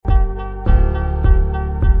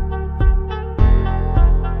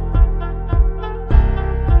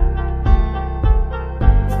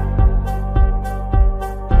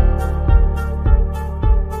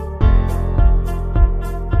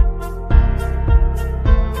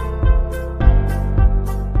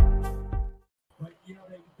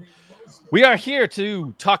We are here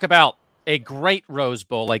to talk about a great Rose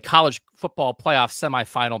Bowl, a college football playoff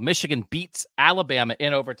semifinal. Michigan beats Alabama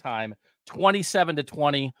in overtime,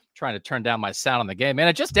 27-20. Trying to turn down my sound on the game, man.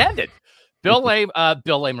 It just ended. Bill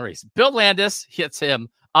Lesmerises. Bill Landis hits him.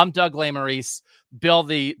 I'm Doug Lesmerises. Bill,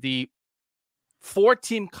 the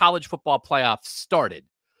 4-team college football playoff started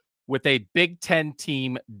with a Big Ten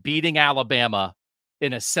team beating Alabama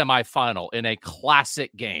in a semifinal in a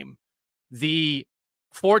classic game. The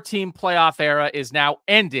 4-team playoff era is now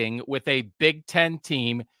ending with a Big Ten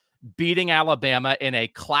team beating Alabama in a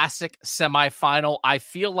classic semifinal. I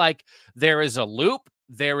feel like there is a loop.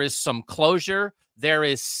 There is some closure. There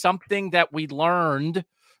is something that we learned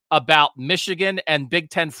about Michigan and Big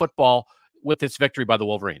Ten football with its victory by the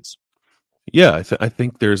Wolverines. Yeah, I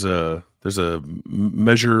think there's a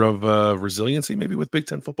measure of resiliency maybe with Big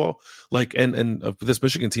Ten football, like and this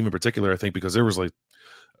Michigan team in particular. I think because there was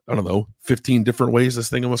 15 different ways this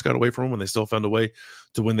thing almost got away from them, and they still found a way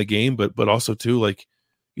to win the game. But also too,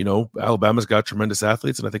 Alabama's got tremendous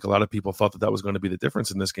athletes, and I think a lot of people thought that was going to be the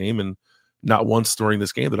difference in this game. And not once during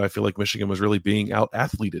this game that I feel like Michigan was really being out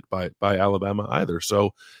athleted by Alabama either.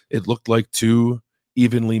 So it looked like two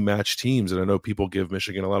evenly matched teams. And I know people give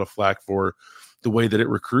Michigan a lot of flack for the way that it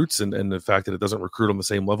recruits and the fact that it doesn't recruit on the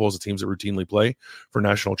same level as the teams that routinely play for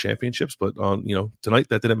national championships. But tonight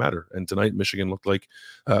that didn't matter. And tonight Michigan looked like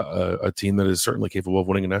a team that is certainly capable of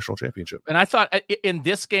winning a national championship. And I thought in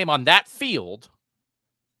this game on that field,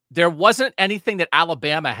 there wasn't anything that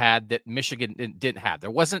Alabama had that Michigan didn't have.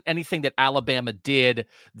 There wasn't anything that Alabama did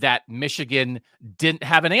that Michigan didn't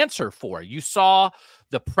have an answer for. You saw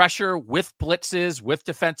the pressure with blitzes, with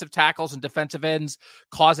defensive tackles and defensive ends,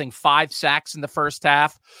 causing 5 sacks in the first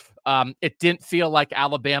half. It didn't feel like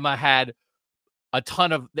Alabama had a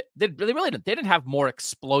ton of they didn't have more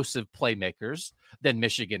explosive playmakers than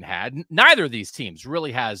Michigan had. Neither of these teams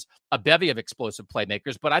really has a bevy of explosive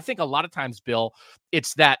playmakers, but I think a lot of times, Bill,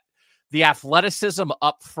 it's that the athleticism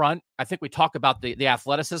up front. I think we talk about the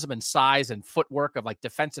athleticism and size and footwork of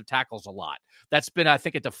defensive tackles a lot. That's been, I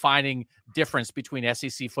think, a defining difference between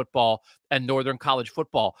SEC football and Northern college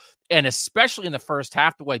football. And especially in the first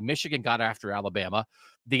half, the way Michigan got after Alabama,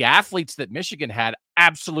 the athletes that Michigan had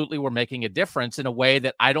absolutely were making a difference in a way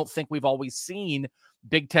that I don't think we've always seen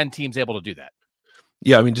Big Ten teams able to do that.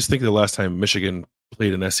 Yeah, I mean, just think of the last time Michigan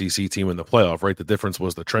played an SEC team in the playoff, right? The difference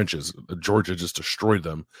was the trenches. Georgia just destroyed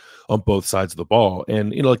them on both sides of the ball.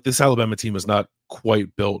 And, this Alabama team is not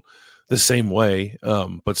quite built the same way,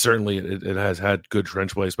 but certainly it has had good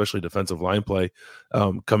trench play, especially defensive line play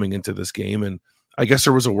coming into this game. And I guess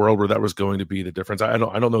there was a world where that was going to be the difference. I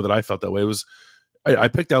don't know that I felt that way. I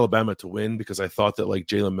picked Alabama to win because I thought that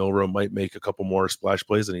Jalen Milroe might make a couple more splash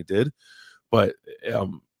plays than he did. But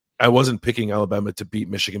I wasn't picking Alabama to beat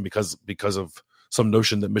Michigan because of some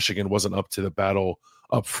notion that Michigan wasn't up to the battle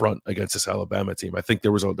up front against this Alabama team. I think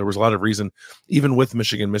there was a lot of reason, even with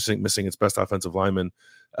Michigan missing its best offensive lineman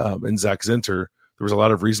and Zach Zinter, there was a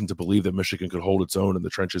lot of reason to believe that Michigan could hold its own in the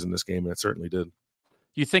trenches in this game, and it certainly did.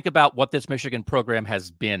 You think about what this Michigan program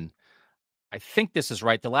has been. I think this is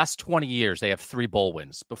right. The last 20 years, they have 3 bowl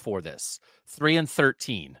wins before this,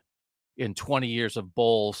 3-13 in 20 years of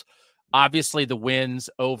bowls. Obviously, the wins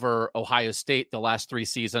over Ohio State the last 3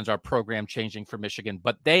 seasons are program changing for Michigan,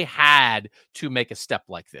 but they had to make a step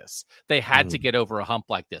like this. They had to get over a hump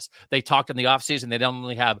like this. They talked in the offseason. They don't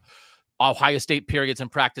only have Ohio State periods in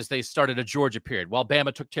practice. They started a Georgia period. Well,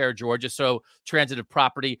 Bama took care of Georgia, so transitive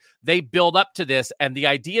property. They build up to this, and the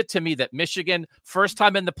idea to me that Michigan, first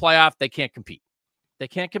time in the playoff, they can't compete. They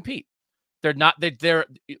can't compete. They're not.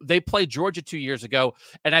 They played Georgia 2 years ago,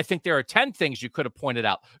 and I think there are 10 things you could have pointed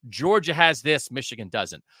out. Georgia has this, Michigan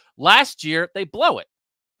doesn't. Last year, they blow it.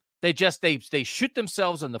 They shoot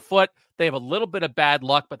themselves in the foot. They have a little bit of bad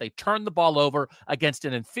luck, but they turn the ball over against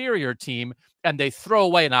an inferior team, and they throw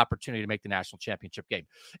away an opportunity to make the national championship game.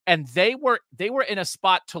 And they were in a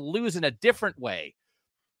spot to lose in a different way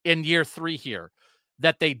in year 3 here.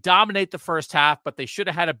 That they dominate the first half, but they should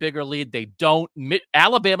have had a bigger lead. They don't.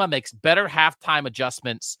 Alabama makes better halftime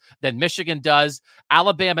adjustments than Michigan does.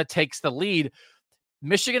 Alabama takes the lead.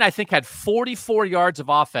 Michigan, I think, had 44 yards of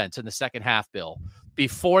offense in the second half, Bill,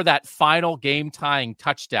 before that final game-tying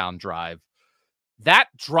touchdown drive. That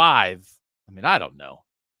drive, I mean, I don't know.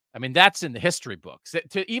 I mean, that's in the history books.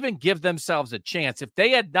 To even give themselves a chance, if they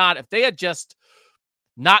had just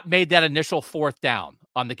not made that initial 4th down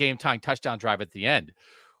on the game-tying touchdown drive at the end,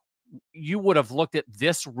 you would have looked at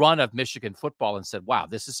this run of Michigan football and said, wow,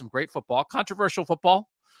 this is some great football, controversial football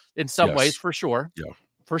in some ways, for sure. Yeah.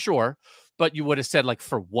 For sure. But you would have said,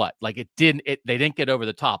 for what? They didn't get over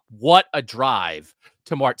the top. What a drive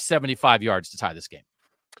to march 75 yards to tie this game.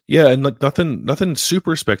 Yeah, and like nothing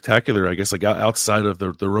super spectacular, I guess, like outside of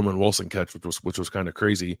the Roman Wilson catch, which was kind of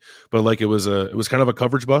crazy. But like it was kind of a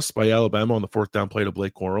coverage bust by Alabama on the fourth down play to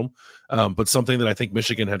Blake Corum. But something that I think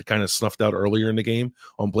Michigan had kind of snuffed out earlier in the game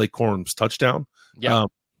on Blake Corum's touchdown. Yeah.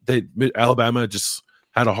 Alabama just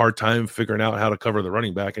had a hard time figuring out how to cover the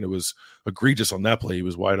running back, and it was egregious on that play. He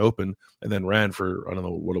was wide open and then ran for, I don't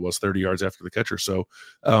know what it was, 30 yards after the catcher. So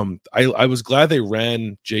I was glad they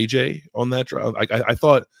ran JJ on that drive. I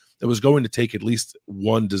thought it was going to take at least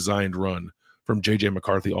one designed run from JJ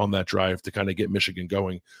McCarthy on that drive to kind of get Michigan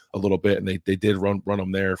going a little bit. And they did run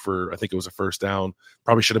them there for, I think it was a first down.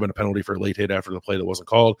 Probably should have been a penalty for a late hit after the play that wasn't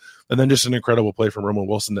called. And then just an incredible play from Roman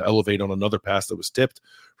Wilson to elevate on another pass that was tipped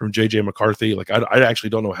from JJ McCarthy. Like I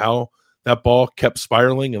actually don't know how that ball kept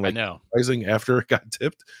spiraling and rising after it got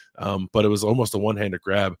tipped. But it was almost a one-handed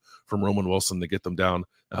grab from Roman Wilson to get them down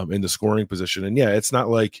in the scoring position. And yeah, it's not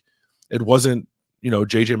like it wasn't,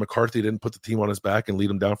 JJ McCarthy didn't put the team on his back and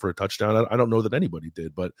lead him down for a touchdown. I don't know that anybody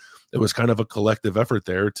did, but it was kind of a collective effort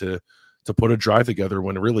there to put a drive together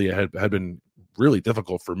when really it had been really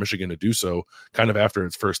difficult for Michigan to do so kind of after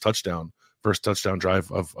its first touchdown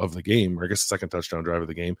drive of the game, or I guess the second touchdown drive of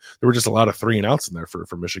the game. There were just a lot of 3 and outs in there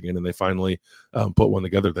for Michigan, and they finally put one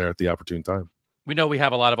together there at the opportune time. We know we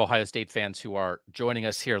have a lot of Ohio State fans who are joining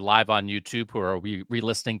us here live on YouTube, who are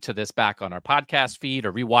re-listening to this back on our podcast feed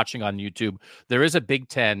or rewatching on YouTube. There is a Big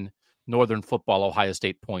Ten Northern Football Ohio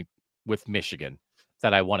State point with Michigan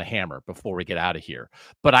that I want to hammer before we get out of here.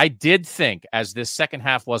 But I did think as this second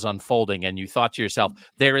half was unfolding and you thought to yourself,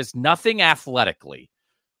 there is nothing athletically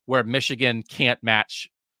where Michigan can't match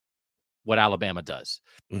what Alabama does.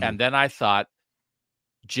 Mm-hmm. And then I thought,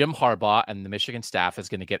 Jim Harbaugh and the Michigan staff is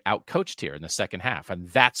going to get out-coached here in the second half, and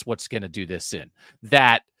that's what's going to do this in.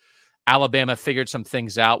 That Alabama figured some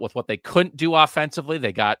things out with what they couldn't do offensively.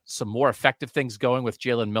 They got some more effective things going with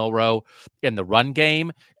Jalen Milroe in the run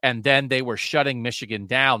game, and then they were shutting Michigan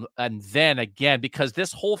down. And then again, because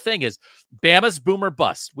this whole thing is Bama's boomer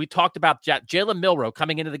bust. We talked about Jalen Milroe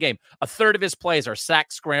coming into the game. A third of his plays are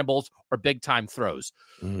sack scrambles or big-time throws.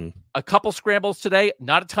 Mm-hmm. A couple scrambles today,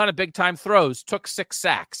 not a ton of big-time throws, took 6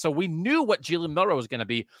 sacks. So we knew what Jalen Milroe was going to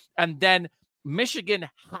be. And then Michigan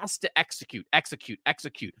has to execute.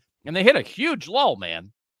 And they hit a huge lull,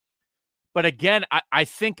 man. But again, I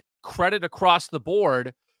think credit across the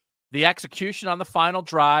board, the execution on the final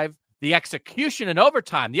drive, the execution in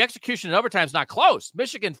overtime. The execution in overtime is not close.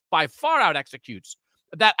 Michigan by far out executes.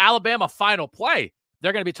 That Alabama final play,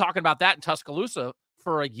 they're going to be talking about that in Tuscaloosa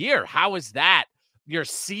for a year. How is that your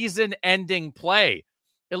season-ending play?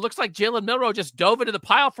 It looks like Jalen Milroe just dove into the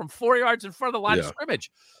pile from 4 yards in front of the line of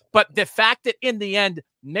scrimmage. But the fact that in the end,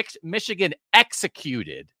 Michigan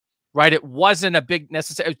executed, right? It wasn't a big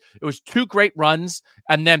necessary. It was 2 great runs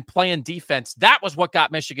and then playing defense. That was what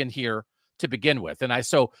got Michigan here to begin with. And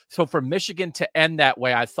so for Michigan to end that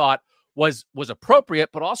way, I thought was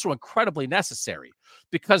appropriate, but also incredibly necessary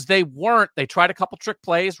because they tried a couple trick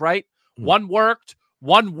plays, right? Mm-hmm.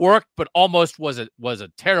 One worked, but almost was a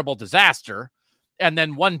terrible disaster. And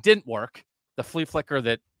then one didn't work. The flea flicker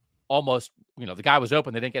that almost, the guy was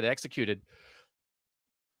open. They didn't get it executed.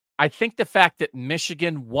 I think the fact that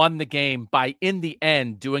Michigan won the game by, in the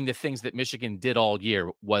end, doing the things that Michigan did all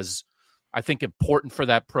year was, I think, important for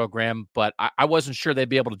that program. But I wasn't sure they'd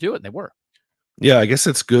be able to do it, and they were. Yeah, I guess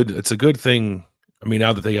it's good. It's a good thing. I mean,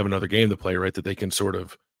 now that they have another game to play, right, that they can sort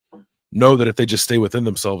of know that if they just stay within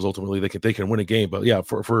themselves, ultimately they can win a game. But yeah,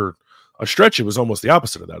 for a stretch, it was almost the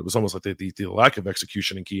opposite of that. It was almost like the lack of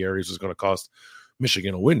execution in key areas was going to cost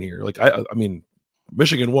Michigan a win here. Like I mean,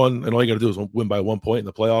 Michigan won, and all you got to do is win by 1 point in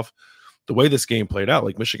the playoff. The way this game played out,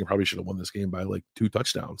 like Michigan probably should have won this game by like 2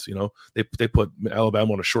 touchdowns. They put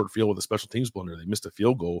Alabama on a short field with a special teams blunder. They missed a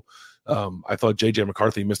field goal. I thought JJ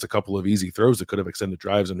McCarthy missed a couple of easy throws that could have extended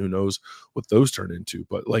drives, and who knows what those turned into.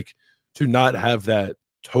 But like to not have that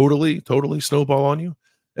totally snowball on you,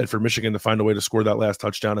 and for Michigan to find a way to score that last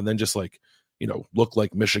touchdown, and then just like look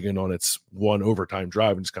like Michigan on its one overtime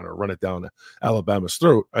drive and just kind of run it down Alabama's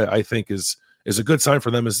throat, I think is a good sign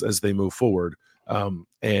for them as they move forward.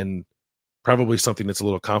 And probably something that's a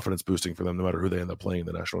little confidence boosting for them, no matter who they end up playing in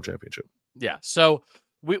the national championship. Yeah. So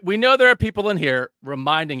we know there are people in here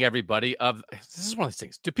reminding everybody of, this is one of those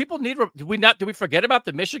things. Do we forget about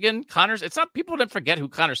the Michigan Connors? It's not, people didn't forget who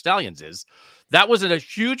Connor Stallions is. That was a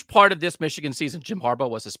huge part of this Michigan season. Jim Harbaugh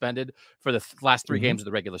was suspended for the last 3 games of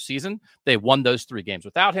the regular season. They won those 3 games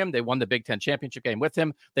without him. They won the Big Ten championship game with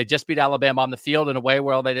him. They just beat Alabama on the field in a way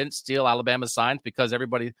where they didn't steal Alabama's signs because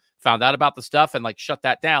everybody found out about the stuff and shut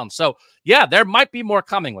that down. So yeah, there might be more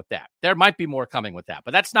coming with that.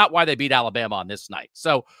 But that's not why they beat Alabama on this night.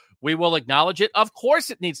 So We will acknowledge it. Of course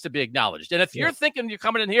it needs to be acknowledged. And if you're thinking you're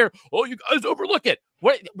coming in here, oh, you guys overlook it.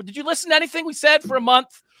 What, did you listen to anything we said for a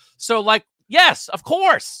month? So, yes, of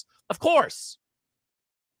course. Of course.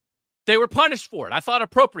 They were punished for it. I thought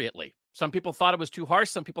appropriately. Some people thought it was too harsh.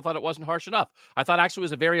 Some people thought it wasn't harsh enough. I thought actually it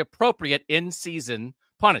was a very appropriate in-season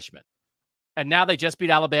punishment. And now they just beat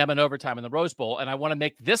Alabama in overtime in the Rose Bowl. And I want to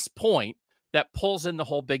make this point that pulls in the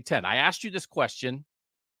whole Big Ten. I asked you this question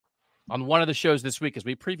on one of the shows this week as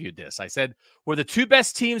we previewed this. I said, were the two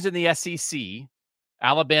best teams in the SEC,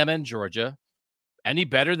 Alabama and Georgia, any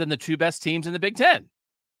better than the two best teams in the Big Ten,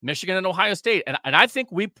 Michigan and Ohio State? And I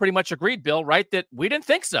think we pretty much agreed, Bill, right, that we didn't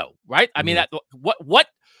think so, right? I mean, what?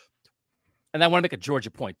 And I want to make a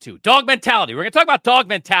Georgia point, too. Dog mentality. We're going to talk about dog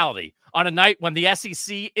mentality on a night when the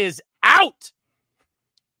SEC is out.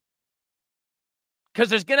 Because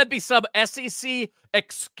there's going to be some SEC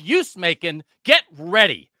excuse-making. Get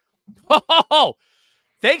ready. Oh,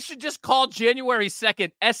 they should just call January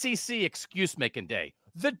 2nd SEC excuse-making day.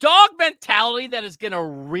 The dog mentality that is going to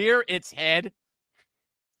rear its head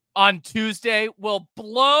on Tuesday will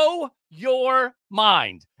blow your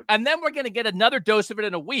mind. And then we're going to get another dose of it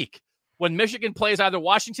in a week when Michigan plays either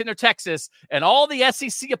Washington or Texas, and all the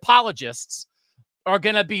SEC apologists are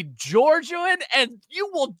going to be Georgian, and you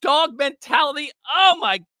will dog mentality. Oh,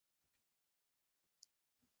 my.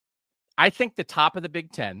 I think the top of the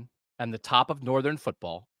Big Ten and the top of Northern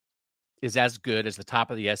football is as good as the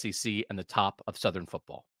top of the SEC and the top of Southern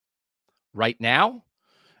football right now.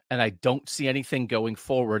 And I don't see anything going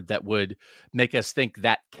forward that would make us think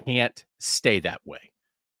that can't stay that way.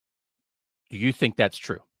 Do you think that's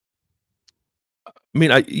true? I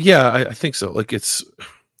mean, I think so.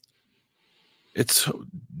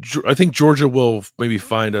 I think Georgia will maybe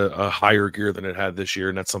find a higher gear than it had this year,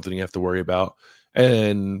 and that's something you have to worry about.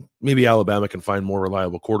 And maybe Alabama can find more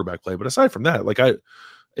reliable quarterback play. But aside from that,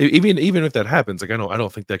 even if that happens, I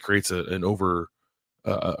don't think that creates an over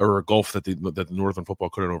or a gulf that the Northern football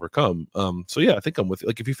couldn't overcome. So yeah, I think I'm with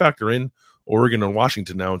you. If you factor in Oregon and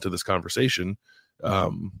Washington now into this conversation,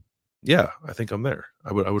 yeah, I think I'm there.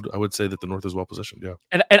 I would say that the North is well positioned. Yeah.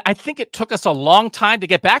 And I think it took us a long time to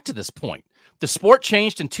get back to this point. The sport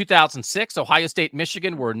changed in 2006. Ohio State,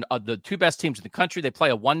 Michigan were the two best teams in the country. They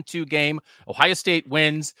play a 1-2 game. Ohio State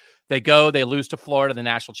wins. They lose to Florida in the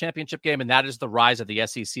national championship game. And that is the rise of the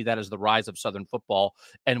SEC. That is the rise of Southern football.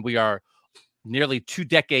 And we are nearly 2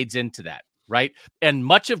 decades into that, right? And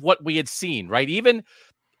much of what we had seen, right? Even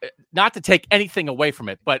not to take anything away from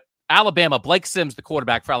it, but Alabama, Blake Sims, the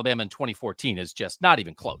quarterback for Alabama in 2014, is just not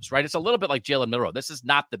even close, right? It's a little bit like Jalen Milroe. This is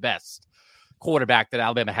not the best quarterback that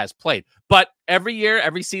Alabama has played. But every year,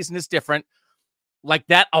 every season is different. Like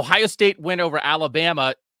that Ohio State win over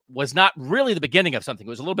Alabama was not really the beginning of something. It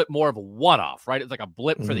was a little bit more of a one-off, right? It's like a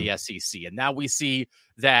blip for the SEC. And now we see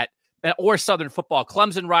that, or Southern football,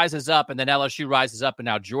 Clemson rises up, and then LSU rises up, and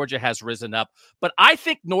now Georgia has risen up. But I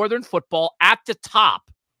think Northern football at the top,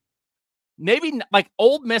 maybe like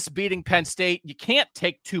Ole Miss beating Penn State, you can't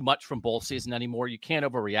take too much from bowl season anymore. You can't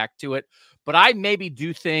overreact to it. But I maybe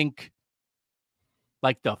do think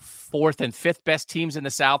like the 4th and 5th best teams in the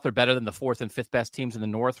South are better than the 4th and 5th best teams in the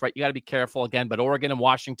North, right? You got to be careful again, but Oregon and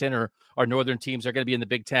Washington are Northern teams are going to be in the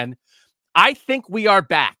Big Ten. I think we are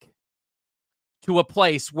back to a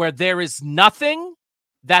place where there is nothing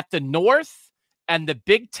that the North and the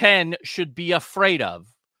Big Ten should be afraid of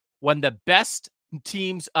when the best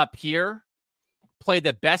teams up here play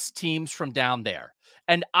the best teams from down there.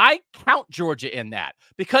 And I count Georgia in that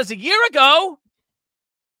because a year ago,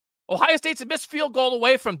 Ohio State's a missed field goal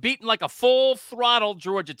away from beating like a full throttle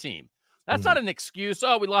Georgia team. That's not an excuse.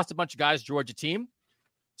 Oh, we lost a bunch of guys, Georgia team.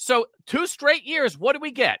 So 2 straight years, what do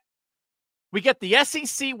we get? We get the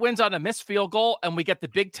SEC wins on a missed field goal, and we get the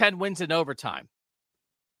Big Ten wins in overtime.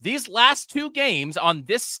 These last 2 games on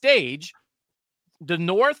this stage, the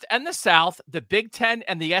North and the South, the Big Ten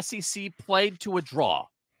and the SEC played to a draw.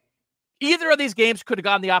 Either of these games could have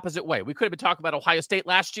gone the opposite way. We could have been talking about Ohio State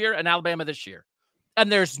last year and Alabama this year. And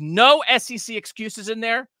there's no SEC excuses in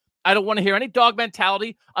there. I don't want to hear any dog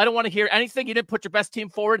mentality. I don't want to hear anything. You didn't put your best team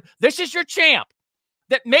forward. This is your champ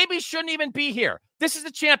that maybe shouldn't even be here. This is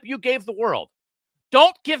the champ you gave the world.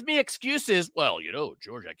 Don't give me excuses. Well,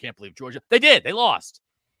 Georgia, I can't believe Georgia. They did. They lost.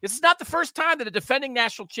 This is not the first time that a defending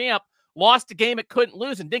national champ lost a game it couldn't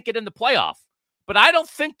lose and didn't get in the playoff. But I don't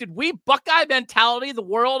think, did we Buckeye mentality the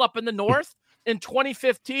world up in the North in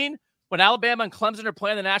 2015 when Alabama and Clemson are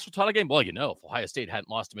playing the national title game? Well, if Ohio State hadn't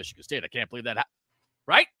lost to Michigan State, I can't believe that.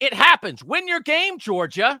 Right? It happens. Win your game,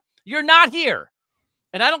 Georgia. You're not here.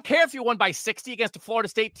 And I don't care if you won by 60 against a Florida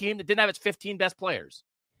State team that didn't have its 15 best players.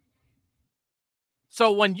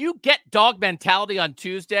 So when you get dog mentality on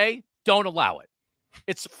Tuesday, don't allow it.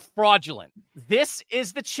 It's fraudulent. This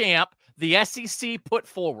is the champ the SEC put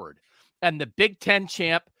forward, and the Big Ten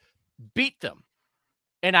champ beat them.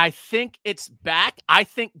 And I think it's back. I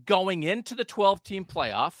think going into the 12-team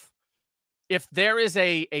playoff, if there is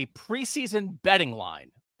a preseason betting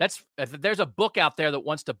line, if there's a book out there that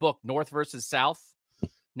wants to book North versus South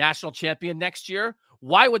national champion next year,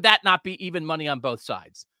 why would that not be even money on both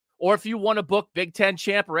sides? Or if you want to book Big Ten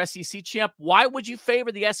champ or SEC champ, why would you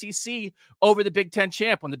favor the SEC over the Big Ten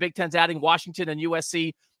champ when the Big Ten's adding Washington and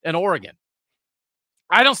USC and Oregon?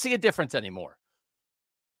 I don't see a difference anymore.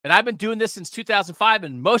 And I've been doing this since 2005,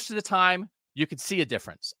 and most of the time, you can see a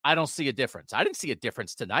difference. I don't see a difference. I didn't see a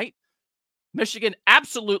difference tonight. Michigan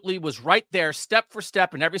absolutely was right there, step for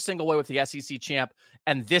step, in every single way with the SEC champ,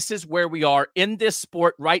 and this is where we are in this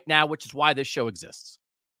sport right now, which is why this show exists.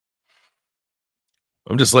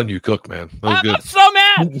 I'm just letting you cook, man. That was good. I'm so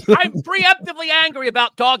mad. I'm preemptively angry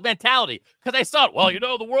about dog mentality because I thought, well,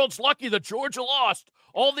 the world's lucky that Georgia lost.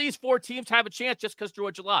 All these 4 teams have a chance just because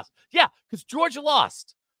Georgia lost. Yeah, because Georgia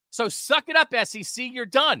lost. So suck it up, SEC. You're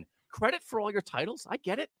done. Credit for all your titles. I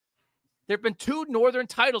get it. There have been 2 Northern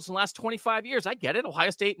titles in the last 25 years. I get it. Ohio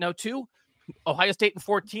State in 2002, Ohio State in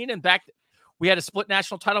 2014, and back we had a split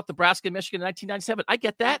national title with Nebraska and Michigan in 1997. I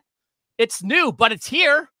get that. It's new, but it's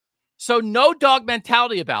here. So no dog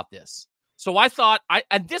mentality about this. So I thought,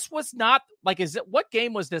 and this was not like, what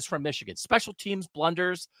game was this from Michigan? Special teams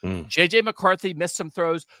blunders. JJ McCarthy missed some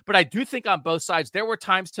throws, but I do think on both sides, there were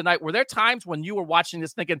times tonight, were there times when you were watching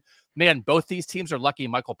this thinking, man, both these teams are lucky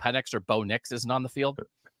Michael Penix or Bo Nix isn't on the field?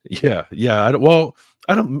 Yeah.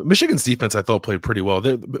 Michigan's defense, I thought, played pretty well.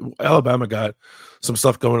 Alabama got some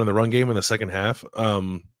stuff going in the run game in the second half,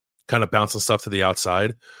 kind of bouncing stuff to the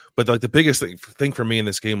outside. But like the biggest thing for me in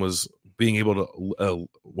this game was being able to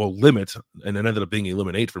limit, and it ended up being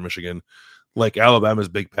eliminate for Michigan, like Alabama's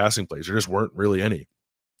big passing plays. There just weren't really any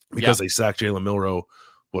because they sacked Jalen Milroe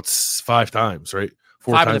 5 times, right?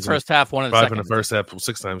 4 times in the first half, 1 in the second. 5 in the first half,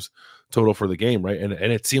 6 times total for the game, right? And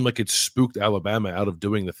it seemed like it spooked Alabama out of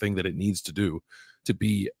doing the thing that it needs to do to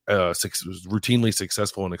be routinely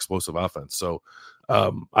successful and explosive offense. So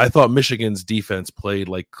I thought Michigan's defense played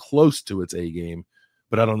like close to its A game,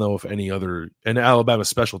 but I don't know if any other, and Alabama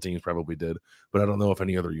special teams probably did, but I don't know if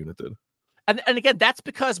any other unit did. And again, that's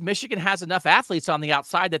because Michigan has enough athletes on the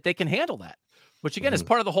outside that they can handle that, which again is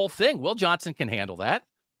part of the whole thing. Will Johnson can handle that.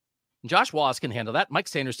 Josh Wallace can handle that. Mike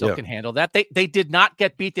Sanders still can handle that. They did not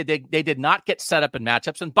get beat. They did not get set up in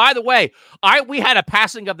matchups. And by the way, we had a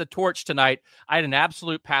passing of the torch tonight. I had an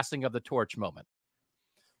absolute passing of the torch moment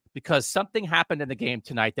because something happened in the game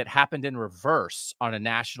tonight that happened in reverse on a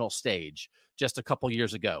national stage just a couple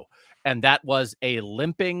years ago. And that was a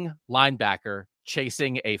limping linebacker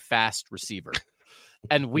chasing a fast receiver.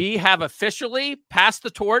 And we have officially passed the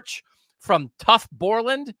torch from Tough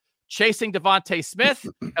Borland chasing Devontae Smith,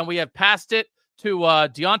 and we have passed it to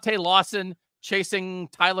Deontay Lawson chasing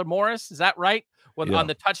Tyler Morris. Is that right? On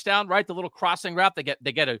the touchdown, right? The little crossing route,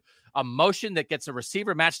 they get a motion that gets a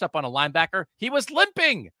receiver matched up on a linebacker. He was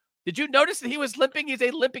limping. Did you notice that he was limping?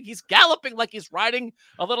 He's galloping like he's riding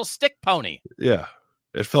a little stick pony. Yeah.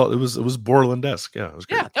 It was Borland-esque. Yeah, it was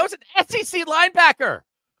great. Yeah, that was an SEC linebacker.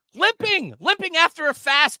 Limping after a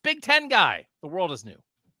fast Big Ten guy. The world is new.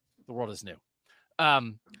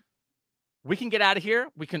 We can get out of here.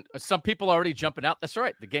 Some people are already jumping out. That's all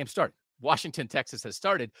right. The game started. Washington, Texas has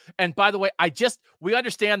started. And by the way, we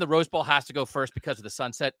understand the Rose Bowl has to go first because of the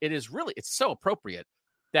sunset. It's so appropriate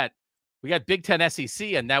that we got Big Ten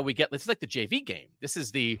SEC, and now it's like the JV game. This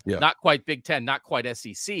is the not quite Big Ten, not quite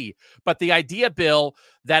SEC. But the idea, Bill,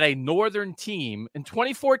 that a Northern team in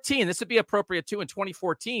 2014, this would be appropriate too. In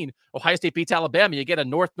 2014, Ohio State beats Alabama. You get a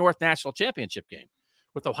North-North national championship game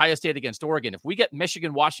with Ohio State against Oregon. If we get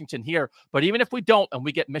Michigan, Washington here, but even if we don't and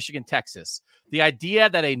we get Michigan, Texas, the idea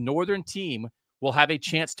that a Northern team will have a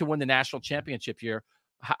chance to win the national championship here,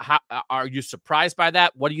 how, are you surprised by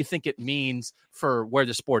that? What do you think it means for where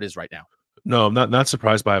the sport is right now? No, I'm not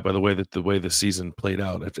surprised by it, by the way the season played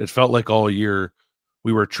out. It felt like all year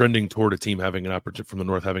we were trending toward a team having an opportunity from the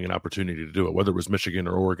North, having an opportunity to do it, whether it was Michigan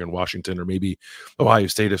or Oregon, Washington, or maybe Ohio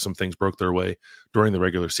State if some things broke their way during the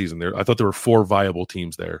regular season. I thought there were 4 viable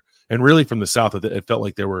teams there. And really from the South, it felt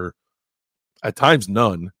like there were at times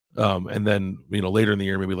none. And then, later in the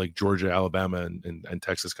year, maybe like Georgia, Alabama, and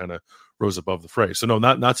Texas kind of rose above the fray. So no,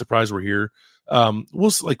 not surprised we're here.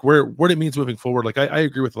 We'll like what it means moving forward. Like I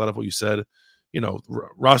agree with a lot of what you said.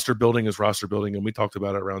 Roster building is roster building, and we talked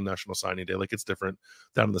about it around National Signing Day. Like it's different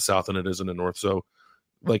down in the South than it is in the North. So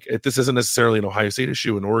like this isn't necessarily an Ohio State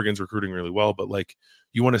issue, and Oregon's recruiting really well, but like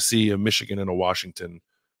you want to see a Michigan and a Washington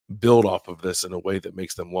build off of this in a way that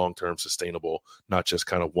makes them long-term sustainable, not just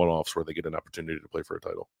kind of one-offs where they get an opportunity to play for a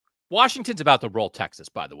title. Washington's about to roll Texas,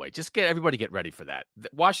 by the way. Just everybody get ready for that.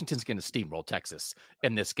 Washington's going to steamroll Texas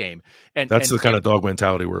in this game. And that's the kind of dog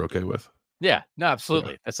mentality we're okay with. Yeah, no,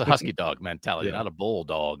 absolutely. Yeah. That's a husky dog mentality, not a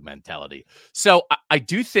bulldog mentality. So I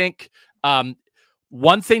do think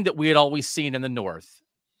one thing that we had always seen in the North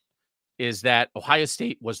is that Ohio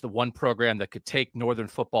State was the one program that could take Northern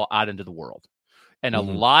football out into the world. And a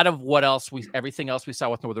lot of everything else we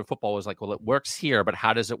saw with Northern football was like, well, it works here, but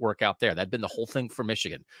how does it work out there? That'd been the whole thing for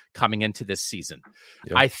Michigan coming into this season.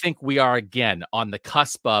 Yep. I think we are again on the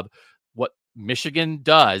cusp of what Michigan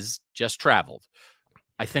does, just traveled.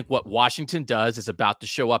 I think what Washington does is about to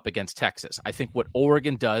show up against Texas. I think what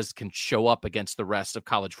Oregon does can show up against the rest of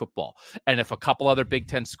college football. And if a couple other Big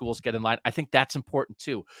Ten schools get in line, I think that's important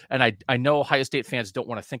too. And I know Ohio State fans don't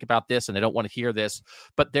want to think about this and they don't want to hear this,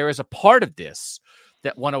 but there is a part of this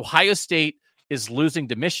that when Ohio State is losing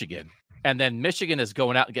to Michigan and then Michigan is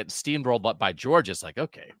going out and getting steamrolled up by Georgia, it's like,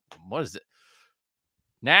 okay, what is it?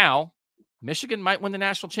 Now, Michigan might win the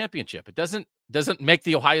national championship. It doesn't make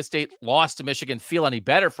the Ohio State loss to Michigan feel any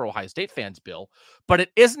better for Ohio State fans, Bill, but it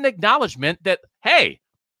is an acknowledgement that, hey,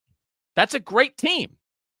 that's a great team.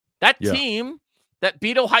 That team that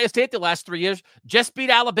beat Ohio State the last 3 years just beat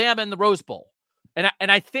Alabama in the Rose Bowl. And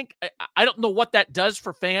I think, I don't know what that does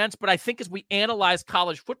for fans, but I think as we analyze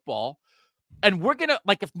college football, and we're going to,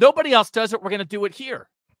 like, if nobody else does it, we're going to do it here.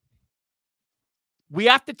 We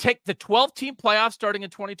have to take the 12-team playoffs starting in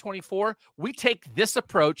 2024. We take this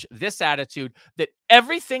approach, this attitude, that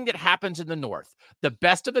everything that happens in the North, the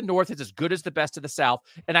best of the North is as good as the best of the South.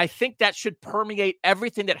 And I think that should permeate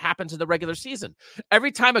everything that happens in the regular season.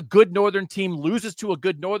 Every time a good Northern team loses to a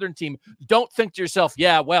good Northern team, don't think to yourself,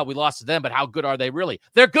 yeah, well, we lost to them, but how good are they really?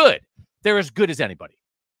 They're good. They're as good as anybody.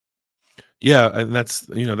 Yeah, and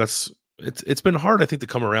it's been hard, I think, to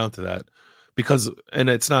come around to that. Because, and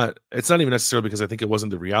it's not even necessarily because I think it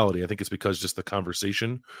wasn't the reality. I think it's because just the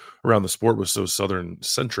conversation around the sport was so Southern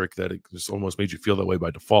centric that it just almost made you feel that way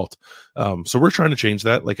by default. So we're trying to change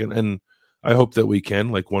that. Like, and I hope that we can,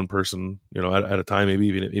 like, one person, at a time, maybe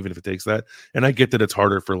even if it takes that. And I get that it's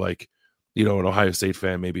harder for, like, an Ohio State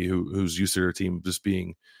fan maybe who's used to their team just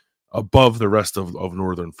being above the rest of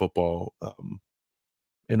Northern football.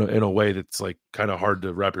 In a way that's like kind of hard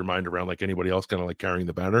to wrap your mind around, like anybody else kind of like carrying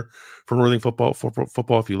the banner for Northern football,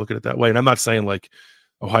 if you look at it that way. And I'm not saying like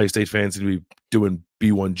Ohio State fans need to be doing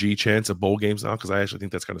B1G chants at bowl games now, because I actually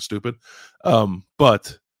think that's kind of stupid.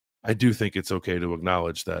 But I do think it's okay to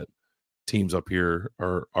acknowledge that teams up here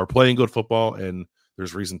are playing good football, and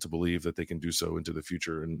there's reason to believe that they can do so into the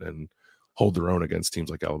future and hold their own against teams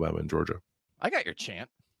like Alabama and Georgia. I got your chant.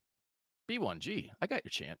 B1G. I got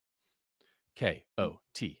your chant.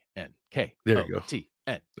 K-O-T-N.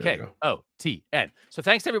 K-O-T-N. K-O-T-N. So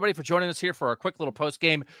thanks everybody for joining us here for our quick little post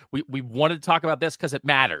game. We wanted to talk about this because it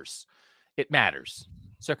matters. It matters.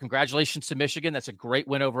 So congratulations to Michigan. That's a great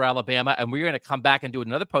win over Alabama. And we're going to come back and do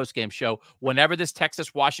another post game show whenever this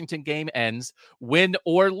Texas-Washington game ends, win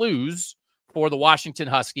or lose for the Washington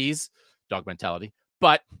Huskies. Dog mentality.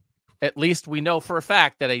 But at least we know for a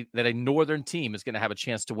fact that a Northern team is going to have a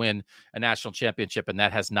chance to win a national championship, and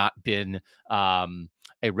that has not been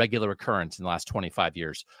a regular occurrence in the last 25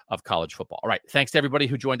 years of college football. All right, thanks to everybody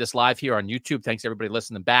who joined us live here on YouTube. Thanks to everybody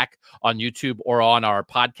listening back on YouTube or on our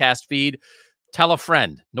podcast feed. Tell a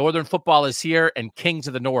friend. Northern football is here, and Kings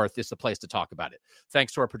of the North is the place to talk about it.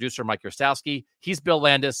 Thanks to our producer, Mike Yurstowski. He's Bill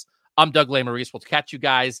Landis. I'm Doug Lesmerises. We'll catch you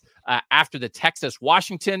guys after the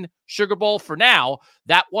Texas-Washington Sugar Bowl. For now,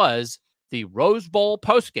 that was the Rose Bowl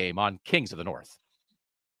postgame on Kings of the North.